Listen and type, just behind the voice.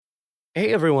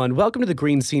Hey everyone, welcome to the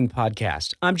Green Scene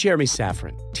Podcast. I'm Jeremy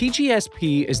Safran.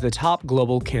 TGSP is the top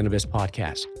global cannabis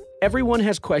podcast. Everyone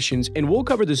has questions, and we'll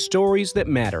cover the stories that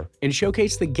matter and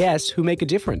showcase the guests who make a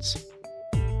difference.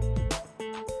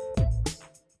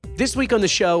 This week on the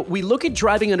show, we look at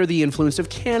driving under the influence of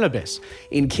cannabis.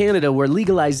 In Canada, where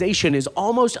legalization is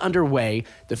almost underway,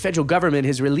 the federal government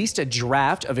has released a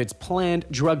draft of its planned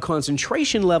drug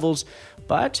concentration levels,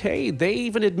 but hey, they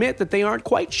even admit that they aren't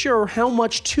quite sure how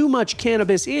much too much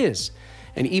cannabis is.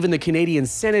 And even the Canadian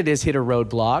Senate has hit a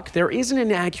roadblock. There isn't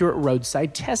an accurate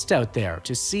roadside test out there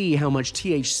to see how much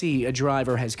THC a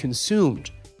driver has consumed.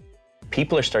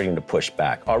 People are starting to push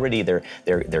back. Already there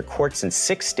are courts in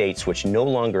 6 states which no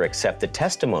longer accept the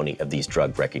testimony of these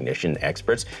drug recognition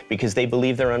experts because they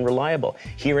believe they're unreliable.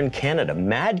 Here in Canada,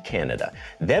 Mad Canada,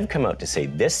 they've come out to say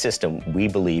this system we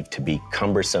believe to be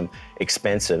cumbersome,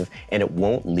 expensive, and it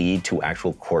won't lead to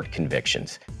actual court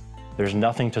convictions. There's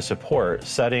nothing to support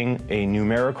setting a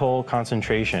numerical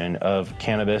concentration of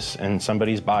cannabis in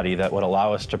somebody's body that would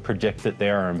allow us to predict that they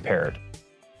are impaired.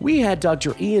 We had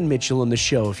Dr. Ian Mitchell on the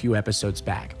show a few episodes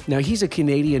back. Now, he's a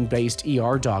Canadian-based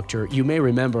ER doctor, you may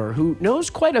remember, who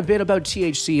knows quite a bit about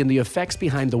THC and the effects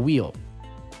behind the wheel.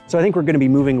 So I think we're going to be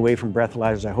moving away from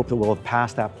breathalyzers. I hope that we'll have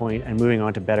passed that point and moving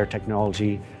on to better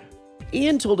technology.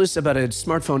 Ian told us about a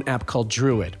smartphone app called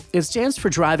Druid. It stands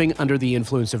for Driving Under the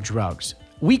Influence of Drugs.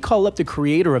 We call up the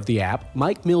creator of the app,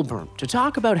 Mike Milburn, to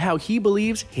talk about how he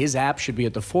believes his app should be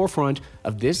at the forefront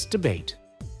of this debate.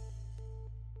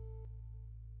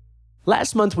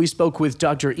 Last month, we spoke with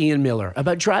Dr. Ian Miller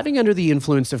about driving under the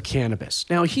influence of cannabis.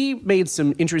 Now, he made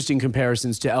some interesting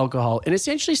comparisons to alcohol and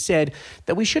essentially said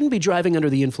that we shouldn't be driving under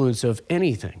the influence of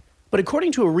anything. But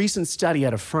according to a recent study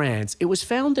out of France, it was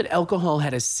found that alcohol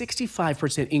had a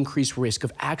 65% increased risk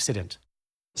of accident.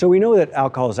 So we know that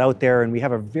alcohol is out there, and we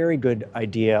have a very good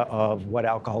idea of what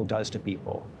alcohol does to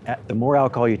people. The more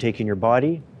alcohol you take in your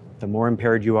body, the more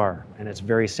impaired you are. And it's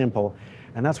very simple.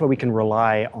 And that's why we can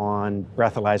rely on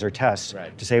breathalyzer tests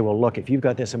to say, well, look, if you've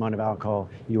got this amount of alcohol,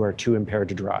 you are too impaired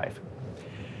to drive.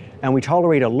 And we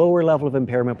tolerate a lower level of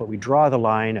impairment, but we draw the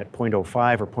line at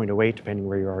 0.05 or 0.08, depending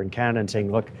where you are in Canada, and saying,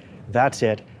 look, that's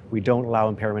it. We don't allow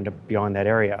impairment beyond that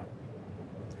area.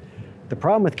 The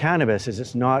problem with cannabis is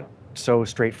it's not so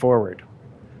straightforward.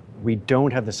 We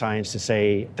don't have the science to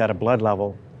say that a blood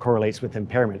level correlates with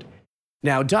impairment.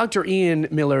 Now, Dr. Ian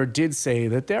Miller did say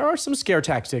that there are some scare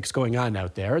tactics going on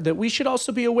out there that we should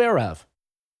also be aware of.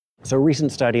 So a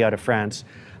recent study out of France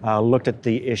looked at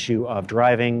the issue of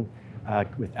driving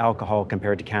with alcohol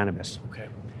compared to cannabis. Okay.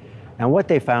 And what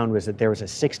they found was that there was a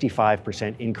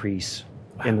 65% increase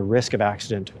in the risk of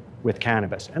accident with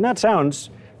cannabis. And that sounds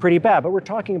pretty bad, but we're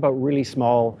talking about really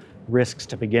small risks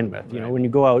to begin with. You know, when you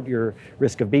go out, your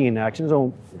risk of being in an accident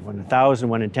is 1 in 1,000,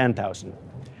 1 in 10,000.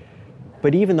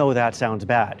 But even though that sounds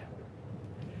bad,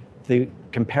 the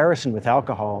comparison with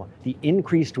alcohol, the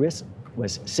increased risk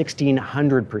was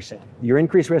 1,600%. Your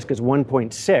increased risk is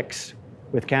 1.6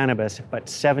 with cannabis, but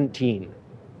 17.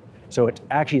 So it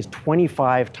actually is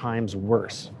 25 times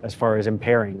worse as far as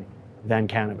impairing than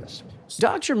cannabis.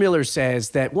 Dr. Miller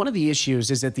says that one of the issues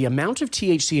is that the amount of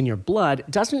THC in your blood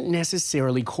doesn't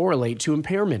necessarily correlate to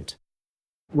impairment.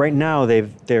 Right now,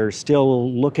 they're still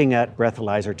looking at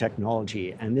breathalyzer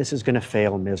technology, and this is going to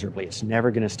fail miserably. It's never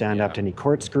going to stand up to any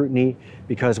court scrutiny,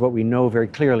 because what we know very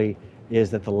clearly is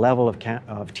that the level of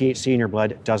THC in your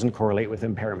blood doesn't correlate with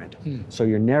impairment. So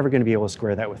you're never going to be able to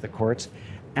square that with the courts,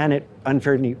 and it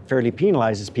unfairly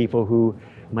penalizes people who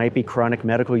might be chronic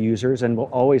medical users and will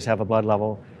always have a blood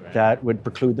level that would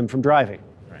preclude them from driving.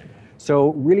 So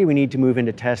really, we need to move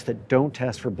into tests that don't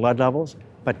test for blood levels,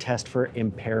 but test for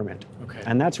impairment.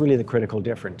 And that's really the critical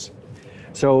difference.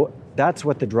 So that's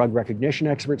what the drug recognition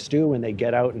experts do when they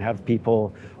get out and have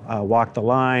people walk the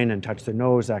line and touch their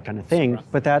nose, that kind of thing.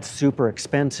 But that's super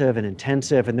expensive and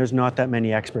intensive, and there's not that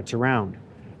many experts around.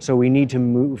 So we need to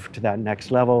move to that next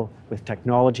level with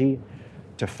technology,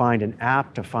 to find an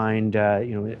app, to find,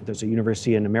 there's a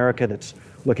university in America that's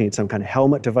looking at some kind of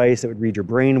helmet device that would read your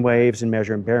brain waves and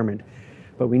measure impairment.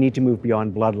 But we need to move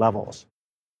beyond blood levels.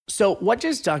 So what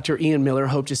does Dr. Ian Miller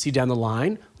hope to see down the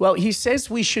line? Well, he says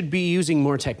we should be using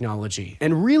more technology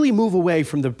and really move away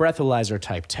from the breathalyzer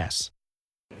type tests.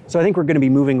 So I think we're going to be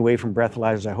moving away from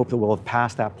breathalyzers. I hope that we'll have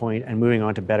passed that point and moving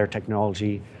on to better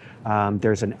technology.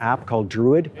 There's an app called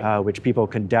Druid, which people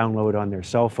can download on their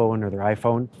cell phone or their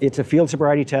iPhone. It's a field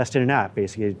sobriety test in an app.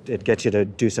 Basically, it gets you to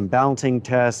do some balancing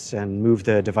tests and move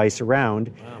the device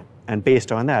around. Wow. And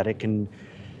based on that,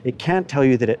 it can't tell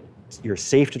you that you're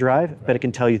safe to drive, but it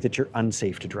can tell you that you're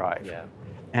unsafe to drive. Yeah.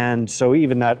 And so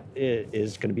even that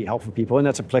is going to be helpful for people, and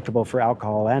that's applicable for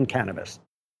alcohol and cannabis.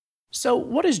 So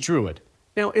what is Druid?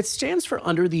 Now, it stands for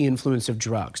Under the Influence of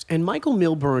Drugs, and Michael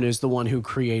Milburn is the one who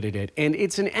created it, and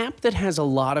it's an app that has a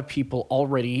lot of people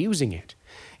already using it.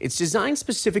 It's designed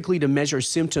specifically to measure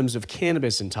symptoms of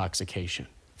cannabis intoxication,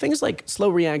 things like slow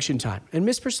reaction time and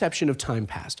misperception of time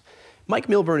passed. Mike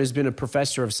Milburn has been a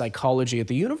professor of psychology at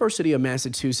the University of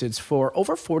Massachusetts for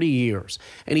over 40 years,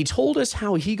 and he told us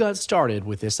how he got started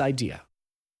with this idea.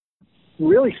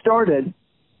 Really started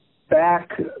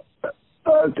back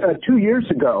 2 years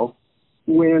ago,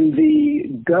 when the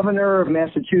governor of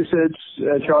Massachusetts,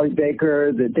 Charlie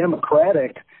Baker, the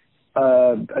Democratic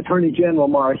Attorney General,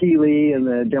 Maura Healey, and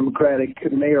the Democratic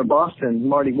Mayor of Boston,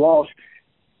 Marty Walsh,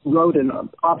 wrote an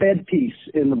op-ed piece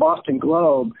in the Boston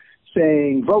Globe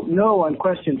saying, vote no on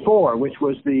question 4, which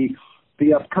was the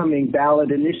upcoming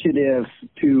ballot initiative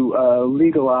to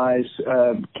legalize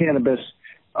cannabis,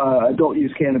 adult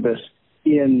use cannabis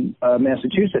in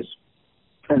Massachusetts.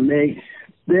 And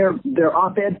their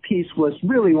op-ed piece was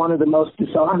really one of the most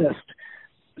dishonest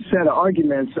set of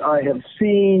arguments I have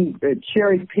seen,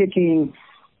 cherry-picking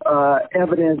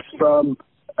evidence from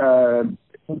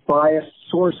biased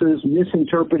sources,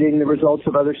 misinterpreting the results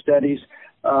of other studies.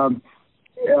 As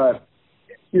a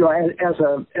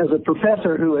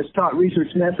professor who has taught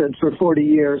research methods for 40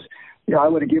 years, I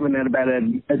would have given that about a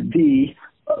D.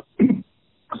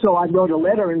 So I wrote a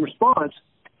letter in response,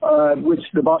 which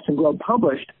the Boston Globe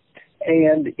published.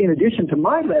 And in addition to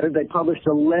my letter, they published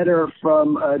a letter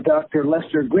from Dr.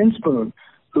 Lester Grinspoon,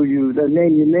 the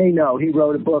name you may know. He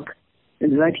wrote a book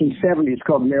in the 1970s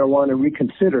called Marijuana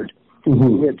Reconsidered,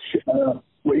 which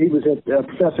he was a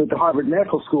professor at the Harvard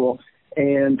Medical School,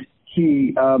 and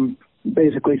he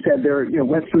basically said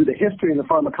went through the history and the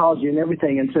pharmacology and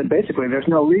everything, and said basically there's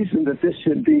no reason that this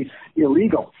should be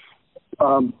illegal.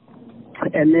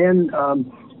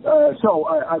 So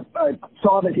I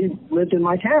saw that he lived in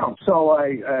my town. So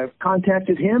I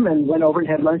contacted him and went over and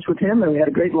had lunch with him, and we had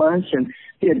a great lunch, and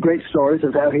he had great stories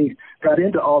of how he got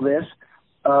into all this.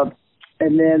 And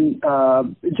then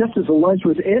just as the lunch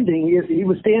was ending, he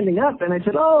was standing up, and I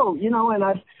said,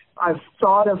 and I've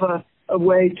thought of a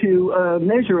way to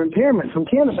measure impairment from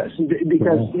cannabis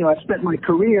because, I've spent my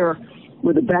career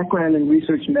with a background in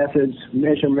research methods,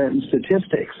 measurement, and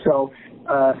statistics. So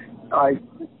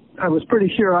I was pretty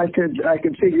sure I could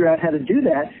figure out how to do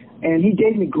that, and he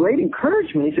gave me great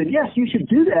encouragement. He said, yes, you should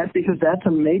do that because that's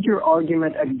a major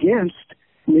argument against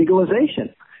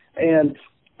legalization. And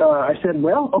I said,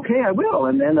 well, okay, I will.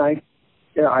 And then I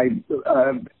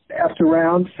asked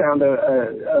around, found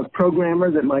a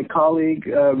programmer that my colleague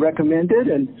recommended,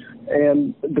 and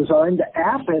designed the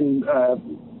app and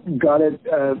got it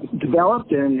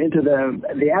developed and into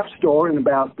the App Store in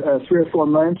about 3 or 4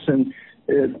 months, and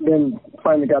then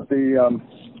finally got the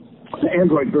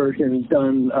Android version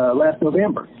done last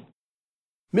November.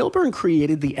 Milburn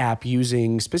created the app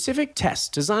using specific tests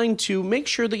designed to make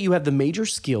sure that you have the major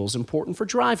skills important for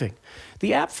driving.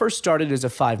 The app first started as a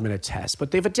 5-minute test,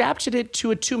 but they've adapted it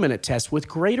to a 2-minute test with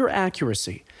greater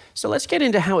accuracy. So let's get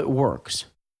into how it works.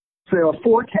 So there are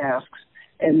 4 tasks,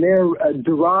 and they're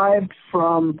derived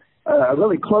from a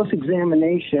really close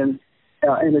examination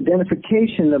and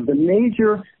identification of the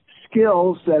major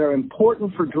skills that are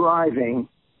important for driving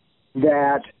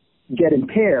that get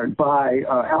impaired by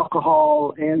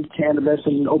alcohol and cannabis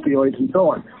and opioids and so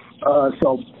on.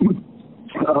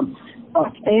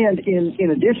 And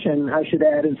in addition, I should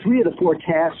add, in 3 of the 4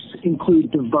 tasks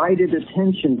include divided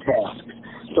attention tasks,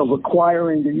 so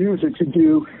requiring the user to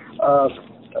do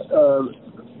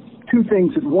 2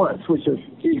 things at once, which is,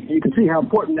 you can see how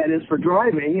important that is for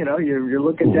driving. You're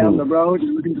looking down the road,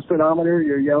 you're looking at the speedometer,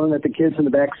 you're yelling at the kids in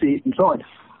the back seat, and so on.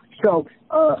 So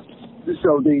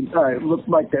it looks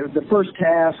like the first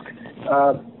task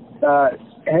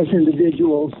has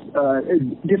individuals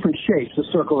different shapes. A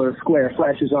circle or a square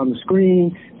flashes on the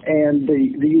screen, and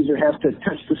the user has to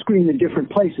touch the screen in different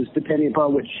places depending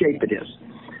upon which shape it is.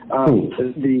 So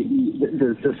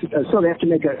they have to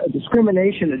make a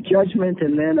discrimination, a judgment,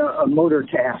 and then a motor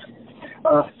task.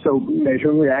 So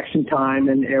measuring reaction time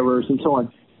and errors and so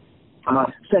on.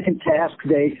 Second task,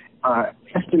 they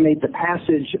estimate the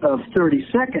passage of 30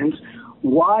 seconds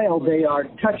while they are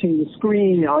touching the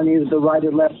screen on either the right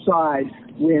or left side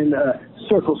when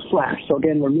circles flash. So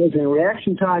again, we're measuring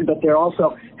reaction time, but they're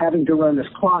also having to run this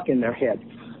clock in their head.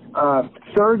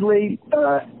 Thirdly,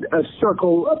 a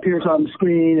circle appears on the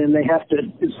screen, and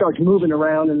it starts moving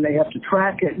around, and they have to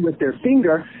track it with their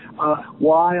finger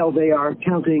while they are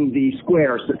counting the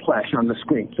squares that flash on the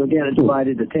screen. So again, a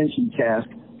divided attention task.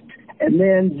 And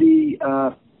then the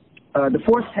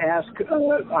fourth task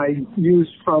I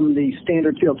used from the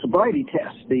standard field sobriety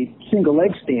test, the single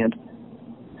leg stand,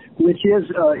 which is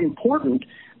important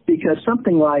because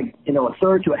something like, a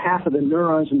third to a half of the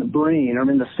neurons in the brain are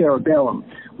in the cerebellum,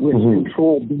 which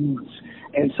control balance.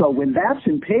 And so when that's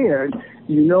impaired,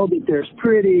 you know that there's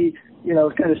pretty,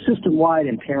 kind of system-wide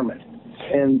impairment.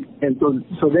 And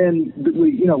so then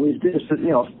we did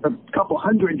a couple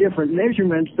hundred different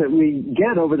measurements that we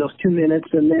get over those 2 minutes,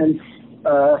 and then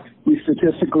we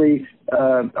statistically,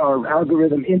 our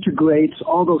algorithm integrates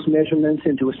all those measurements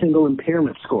into a single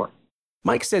impairment score.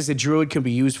 Mike says that Druid can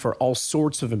be used for all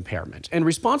sorts of impairment, and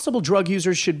responsible drug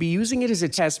users should be using it as a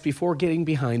test before getting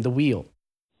behind the wheel.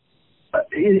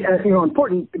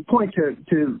 Important point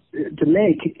to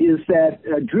make is that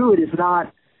Druid is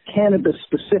not cannabis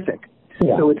specific.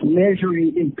 Yeah. So it's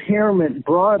measuring impairment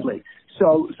broadly.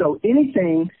 So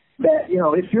anything that,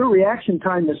 if your reaction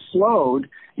time is slowed,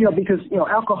 because,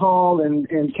 alcohol and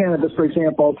cannabis, for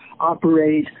example,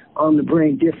 operate on the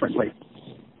brain differently.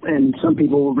 And some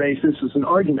people will raise this as an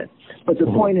argument. But the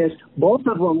point is, both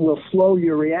of them will slow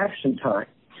your reaction time.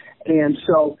 And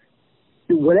so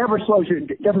whatever slows your,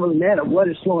 it doesn't really matter what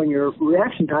is slowing your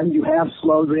reaction time, you have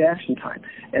slowed reaction time.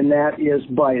 And that is,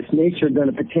 by its nature, going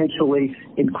to potentially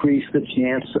increase the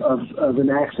chance of an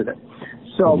accident.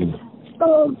 So,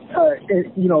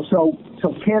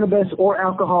 so cannabis or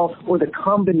alcohol, or the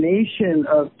combination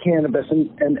of cannabis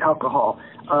and alcohol,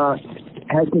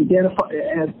 has been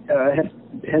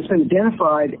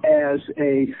identified as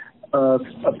a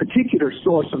particular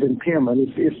source of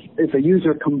impairment. If a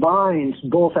user combines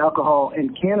both alcohol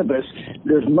and cannabis,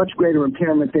 there's much greater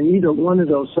impairment than either one of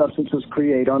those substances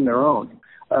create on their own.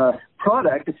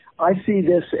 Product, I see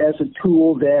this as a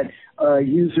tool that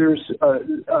users,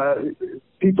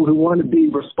 people who want to be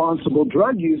responsible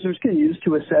drug users can use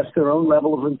to assess their own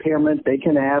level of impairment. They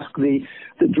can ask the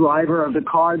driver of the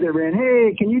car they're in,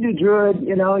 hey, can you do Druid?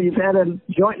 You've had a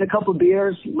joint and a couple of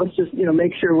beers. Let's just,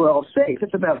 make sure we're all safe.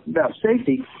 It's about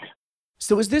safety.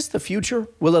 So is this the future?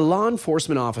 Will a law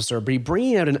enforcement officer be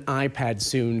bringing out an iPad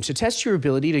soon to test your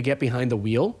ability to get behind the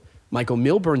wheel? Michael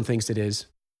Milburn thinks it is.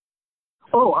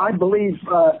 Oh, I believe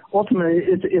ultimately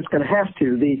it's going to have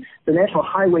to. The National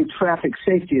Highway Traffic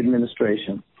Safety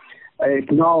Administration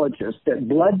acknowledges that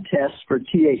blood tests for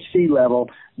THC level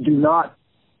do not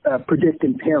predict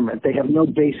impairment. They have no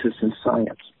basis in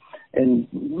science, and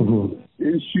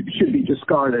it should be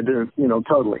discarded,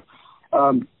 totally.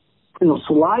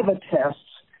 Saliva tests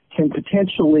can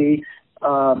potentially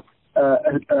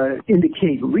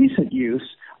indicate recent use,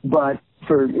 but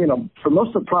for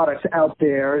most of the products out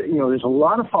there, there's a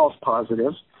lot of false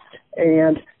positives,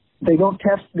 and they don't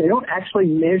actually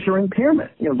measure impairment.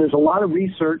 There's a lot of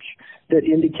research that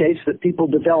indicates that people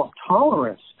develop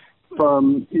tolerance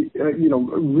from,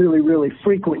 really, really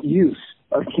frequent use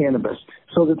of cannabis,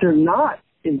 so that they're not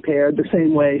impaired the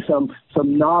same way some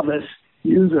novice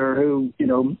user who,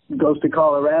 goes to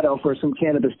Colorado for some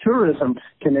cannabis tourism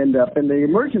can end up in the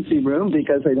emergency room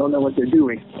because they don't know what they're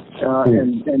doing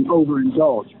and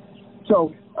overindulge.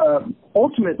 So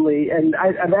ultimately, and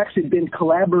I've actually been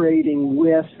collaborating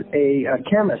with a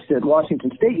chemist at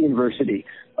Washington State University,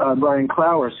 Brian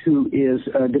Clowers, who is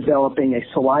developing a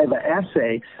saliva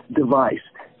assay device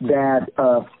that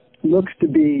looks to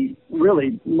be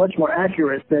really much more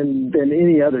accurate than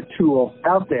any other tool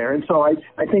out there. And so I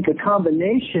think a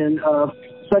combination of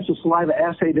such a saliva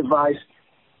assay device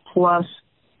plus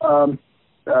a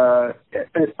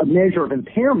measure of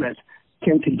impairment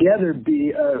can together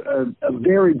be a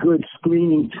very good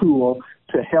screening tool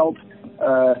to help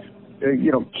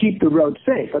keep the road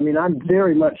safe. I mean, I'm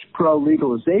very much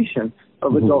pro-legalization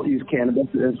of adult use cannabis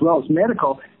as well as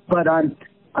medical, but I'm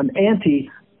anti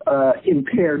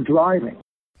impaired driving.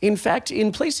 In fact,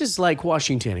 in places like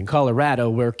Washington and Colorado,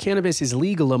 where cannabis is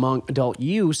legal among adult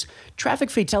use, traffic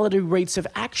fatality rates have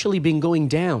actually been going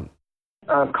down.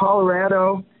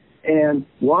 Colorado and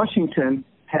Washington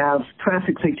have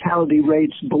traffic fatality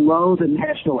rates below the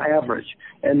national average,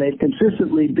 and they've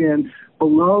consistently been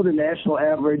below the national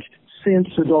average since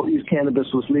adult use cannabis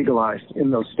was legalized in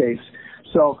those states.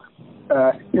 So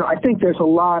I think there's a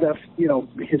lot of,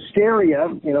 hysteria,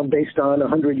 based on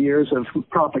 100 years of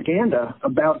propaganda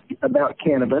about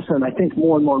cannabis, and I think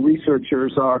more and more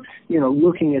researchers are,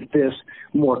 looking at this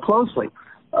more closely.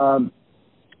 And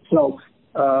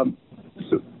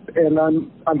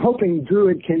I'm hoping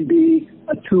Druid can be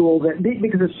a tool that,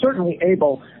 because it's certainly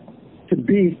able to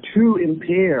be too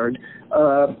impaired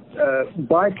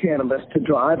by cannabis to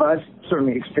drive. I've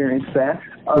certainly experienced that,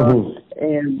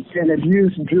 and have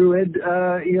used Druid,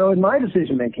 in my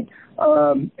decision making.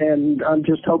 And I'm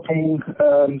just hoping,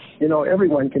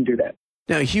 everyone can do that.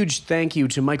 Now, a huge thank you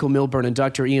to Michael Milburn and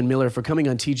Dr. Ian Miller for coming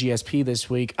on TGSP this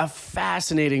week. A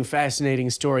fascinating, fascinating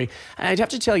story. I'd have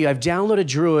to tell you, I've downloaded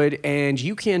Druid, and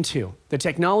you can too. The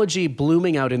technology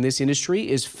blooming out in this industry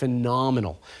is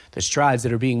phenomenal. The strides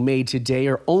that are being made today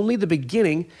are only the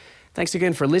beginning. Thanks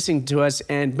again for listening to us,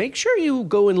 and make sure you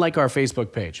go and like our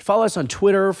Facebook page. Follow us on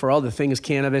Twitter for all the things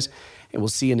cannabis, and we'll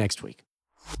see you next week.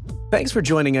 Thanks for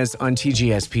joining us on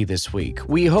TGSP this week.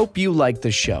 We hope you liked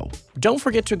the show. Don't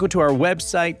forget to go to our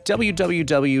website,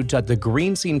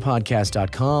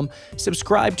 www.thegreenscenepodcast.com,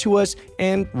 subscribe to us,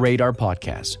 and rate our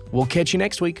podcast. We'll catch you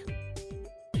next week.